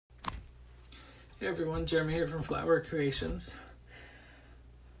Hey everyone, Jeremy here from Flatware Creations.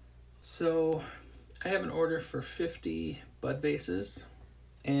 So I have an order for 50 bud vases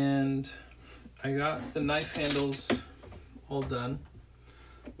and I got the knife handles all done.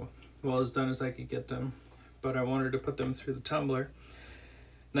 Well, as done as I could get them, but I wanted to put them through the tumbler.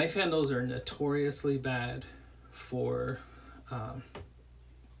 Knife handles are notoriously bad for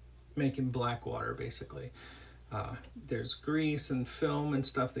making black water, basically. There's grease and film and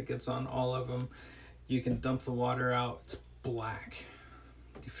stuff that gets on all of them. You can dump the water out, it's black.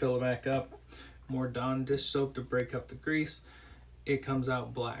 You fill it back up, more Dawn dish soap to break up the grease, it comes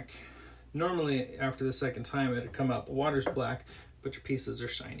out black. Normally after the second time it'll come out, the water's black, but your pieces are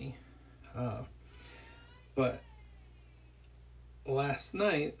shiny. But last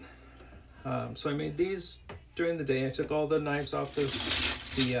night, so I made these during the day. I took all the knives off the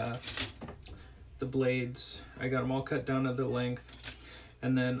blades. I got them all cut down to the length,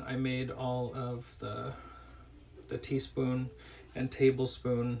 and then I made all of the teaspoon and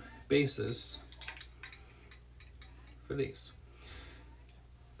tablespoon bases for these.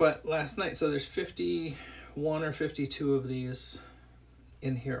 But last night, so there's 51 or 52 of these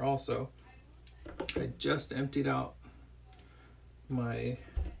in here also. I just emptied out my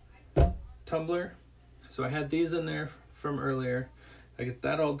tumbler, so I had these in there from earlier. I get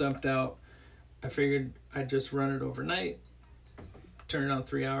that all dumped out. I figured I'd just run it overnight, turn it on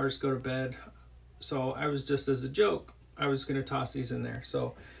 3 hours, go to bed. So I was just, as a joke, I was gonna toss these in there.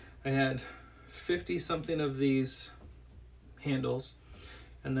 So I had 50 something of these handles,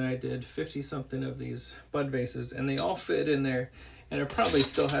 and then I did 50 something of these bud vases, and they all fit in there, and I probably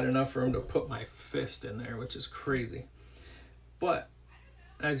still had enough room to put my fist in there, which is crazy. But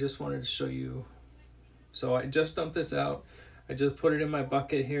I just wanted to show you. So I just dumped this out. I just put it in my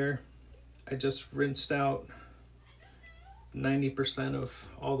bucket here. I just rinsed out 90% of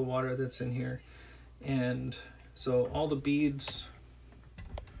all the water that's in here. And so all the beads,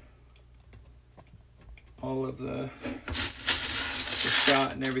 all of the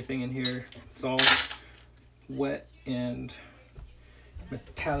shot and everything in here, it's all wet and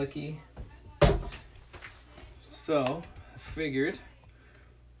metallic-y. So I figured,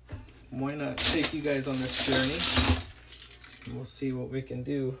 why not take you guys on this journey, and we'll see what we can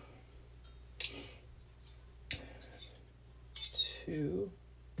do. 2,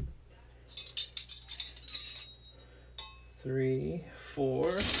 3,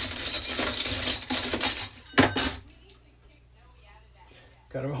 4.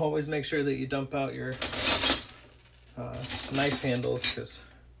 Gotta always make sure that you dump out your knife handles, because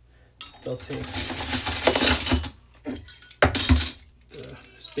they'll take the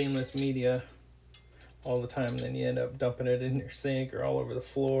stainless media all the time, and then you end up dumping it in your sink or all over the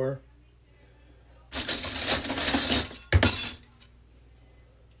floor.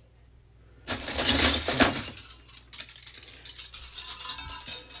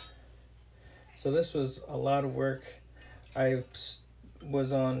 So this was a lot of work. I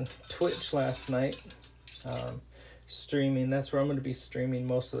was on Twitch last night, streaming. That's where I'm going to be streaming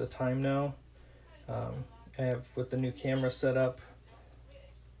most of the time now. I have, with the new camera set up,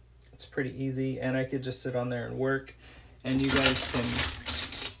 it's pretty easy, and I could just sit on there and work, and you guys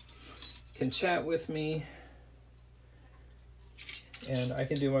can chat with me, and I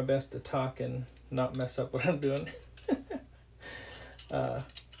can do my best to talk and not mess up what I'm doing.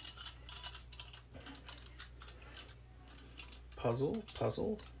 Puzzle.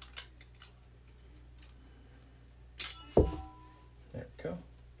 There we go.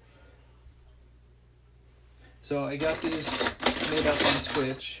 So I got these made up on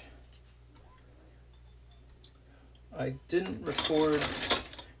Twitch. I didn't record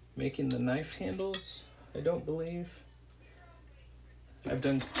making the knife handles, I don't believe. I've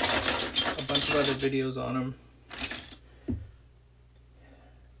done a bunch of other videos on them.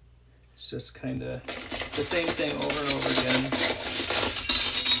 It's just kind of the same thing over and over again.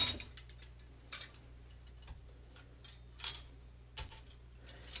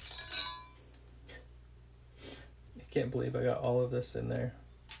 I can't believe I got all of this in there.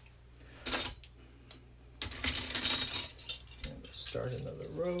 And let's start another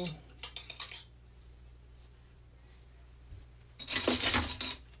row.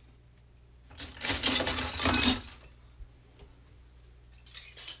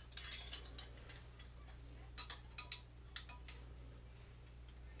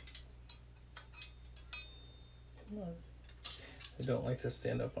 I don't like to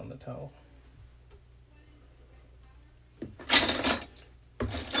stand up on the towel.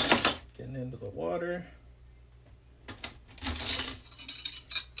 Getting into the water.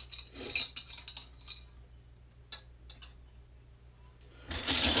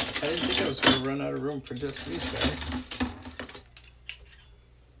 didn't think I was going to run out of room for just these guys.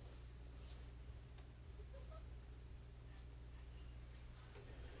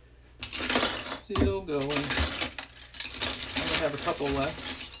 Still going. I only have a couple left.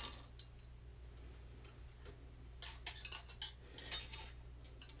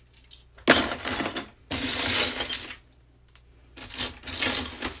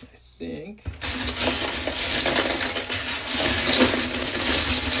 I think.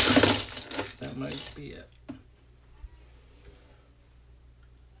 That might be it.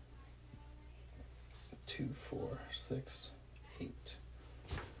 2, 4, 6, 8,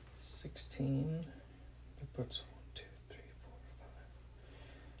 16. That puts 1, 2, 3, 4, 5.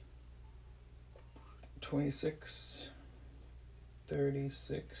 26,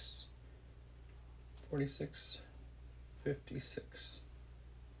 36, 46, 56.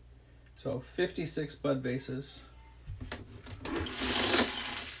 So 56 bud vases.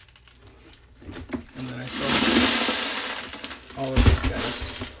 And then I sold all of these guys.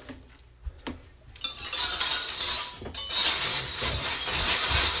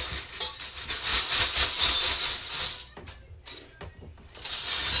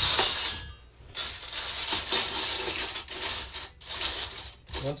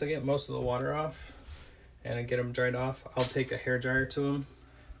 Once I get most of the water off and I get them dried off, I'll take a hair dryer to them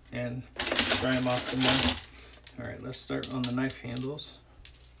and dry them off some more. All right, let's start on the knife handles.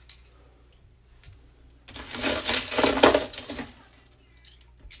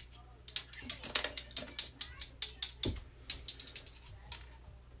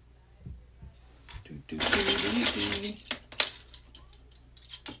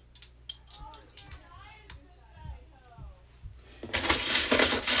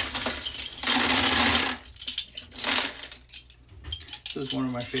 This is one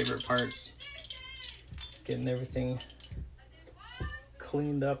of my favorite parts, getting everything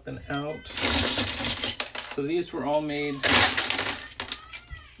cleaned up and out. So these were all made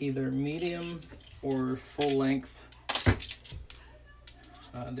either medium or full length.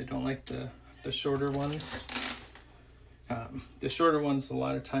 They don't like the shorter ones. The shorter ones a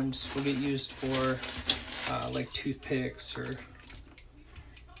lot of times will get used for like toothpicks or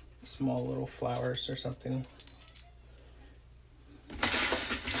small little flowers or something.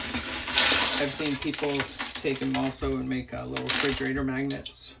 I've seen people take them also and make little refrigerator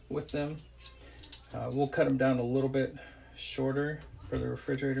magnets with them. We'll cut them down a little bit shorter for the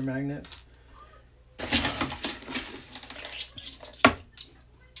refrigerator magnets.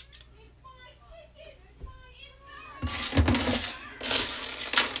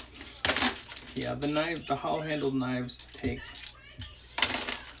 Yeah, the hollow handled knives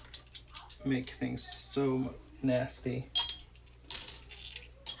make things so nasty.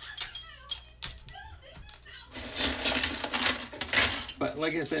 But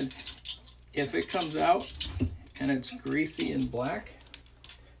like I said, if it comes out and it's greasy and black,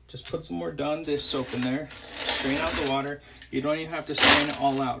 just put some more Dawn dish soap in there, strain out the water. You don't even have to strain it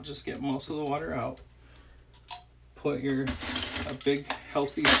all out, just get most of the water out. Put a big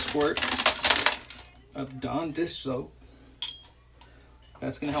healthy squirt of Dawn dish soap.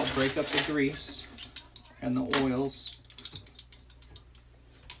 That's gonna help break up the grease and the oils.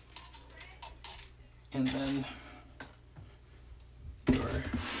 And then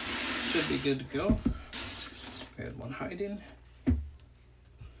should be good to go. We had one hiding. Let's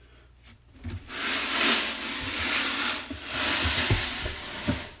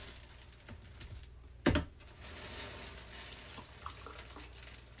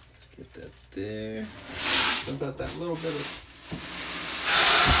get that there. So about that little bit of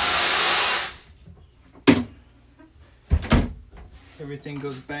everything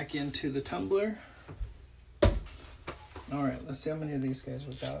goes back into the tumbler. All right, let's see how many of these guys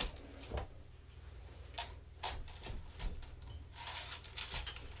we got.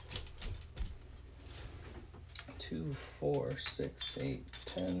 2, 4, 6, 8,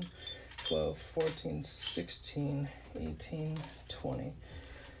 10, 12, 14, 16, 18, 20,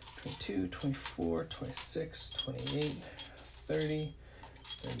 22, 24, 26, 28, 30,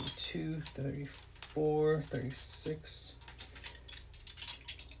 32, 34, 36,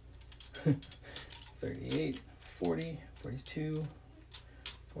 38, 40, 42,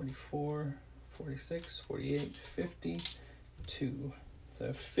 44, 46, 48, 52.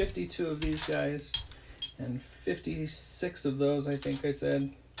 So 52 of these guys and 56 of those, I think I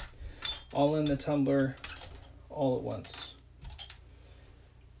said, all in the tumbler all at once.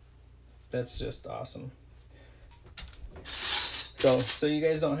 That's just awesome. So you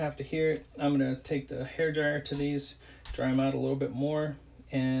guys don't have to hear it. I'm gonna take the hair dryer to these, dry them out a little bit more,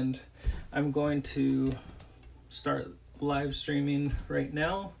 and I'm going to start live streaming right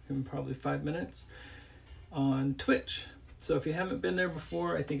now in probably 5 minutes on Twitch. So if you haven't been there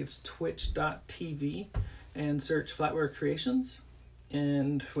before, I think it's twitch.tv, and search Flatware Creations.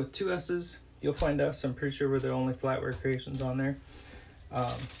 And with 2 S's, you'll find us. I'm pretty sure we're the only Flatware Creations on there.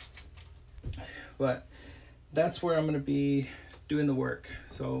 But that's where I'm going to be doing the work.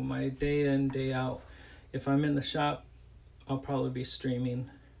 So my day in, day out, if I'm in the shop, I'll probably be streaming.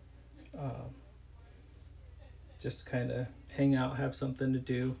 Just kind of hang out, have something to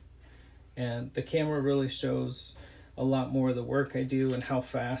do. And the camera really shows a lot more of the work I do and how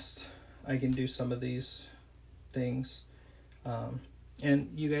fast I can do some of these things. And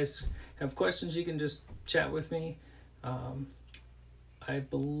you guys have questions, you can just chat with me. I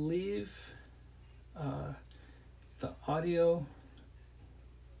believe the audio,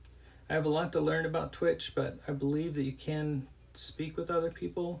 I have a lot to learn about Twitch, but I believe that you can speak with other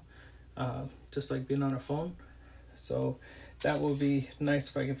people, just like being on a phone. So that will be nice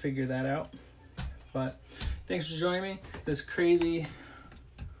if I can figure that out. But thanks for joining me. This crazy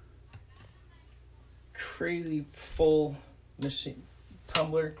full machine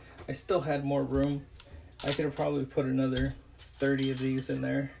tumbler. I still had more room. I could have probably put another 30 of these in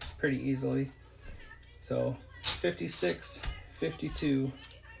there pretty easily. So 56, 52,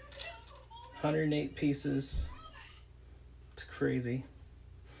 108 pieces. It's crazy.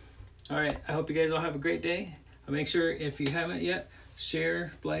 All right, I hope you guys all have a great day. Make sure, if you haven't yet,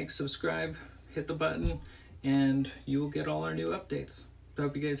 share, like, subscribe, hit the button, and you will get all our new updates. I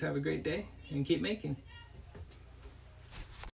hope you guys have a great day and keep making.